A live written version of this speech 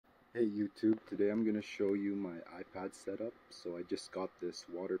Hey YouTube, today I'm going to show you my iPad setup. So I just got this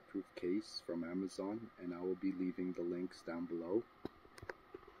waterproof case from Amazon and I will be leaving the links down below.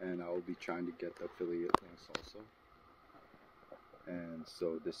 And I will be trying to get the affiliate links also. And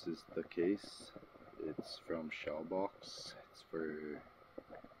so this is the case. It's from ShellBox.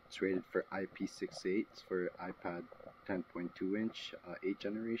 It's rated for IP68. It's for iPad 10.2 inch 8th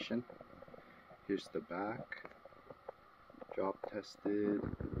generation. Here's the back. Drop tested.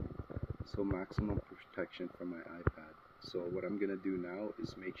 So maximum protection for my iPad. So what I'm gonna do now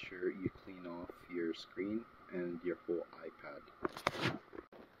is make sure you clean off your screen and your whole iPad.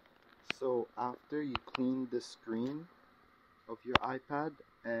 So after you clean the screen of your iPad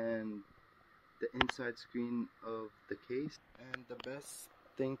and the inside screen of the case, and the best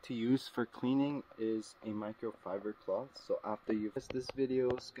thing to use for cleaning is a microfiber cloth. So after this video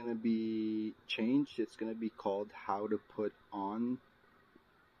is gonna be changed. It's gonna be called how to put on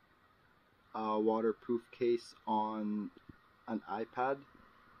a waterproof case on an iPad,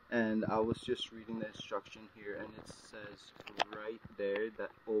 and I was just reading the instruction here, and it says right there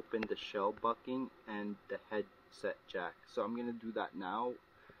that open the shell bucking and the headset jack. So I'm gonna do that now.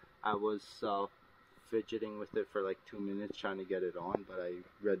 I was fidgeting with it for like 2 minutes trying to get it on, but I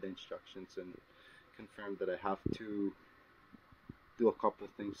read the instructions and confirmed that I have to do a couple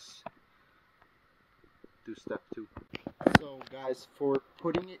things. Do step 2. So guys, for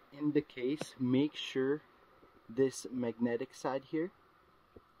putting it in the case, make sure this magnetic side here,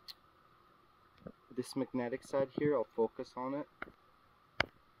 I'll focus on it.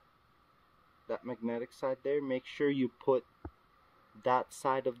 That magnetic side there, make sure you put that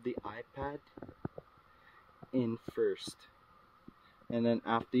side of the iPad in first. And then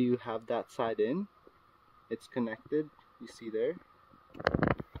after you have that side in, it's connected. You see there?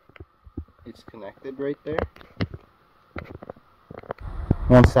 It's connected right there.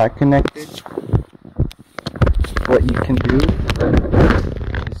 Once that connected, what you can do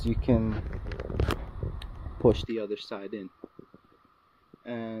is you can push the other side in.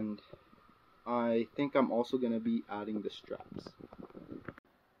 And I think I'm also going to be adding the straps.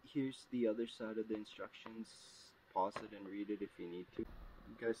 Here's the other side of the instructions. Pause it and read it if you need to.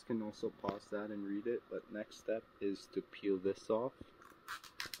 You guys can also pause that and read it, but next step is to peel this off.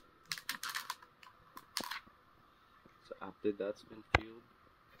 So after that's been peeled,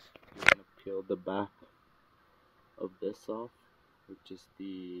 you're going to peel the back of this off, which is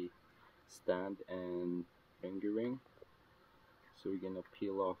the stand and finger ring. So we're going to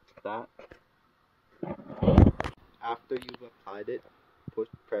peel off that. After you've applied it, put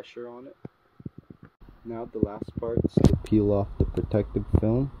pressure on it. Now the last part is to peel off the protective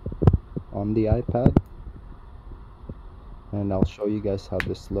film on the iPad, and I'll show you guys how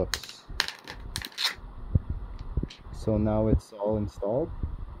this looks. So now it's all installed.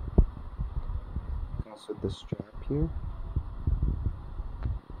 Comes with the strap here.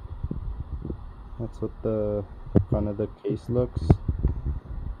 That's what the front of the case looks.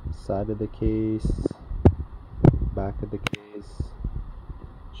 Side of the case, back of the case.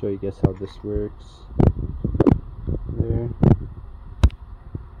 Show you guys how this works. There.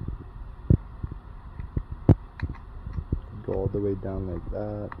 Go all the way down like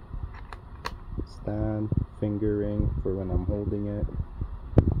that. Stand, finger ring for when I'm holding it,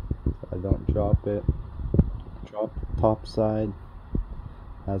 so I don't drop it. Drop the top side.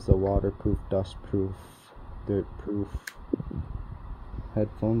 Has a waterproof, dustproof, dirt-proof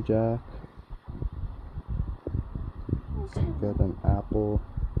headphone jack. Got an Apple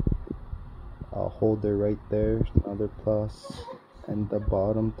holder right there, another plus, and the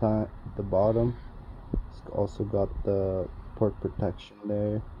bottom it's also got the port protection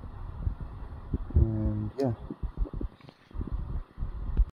there. And yeah.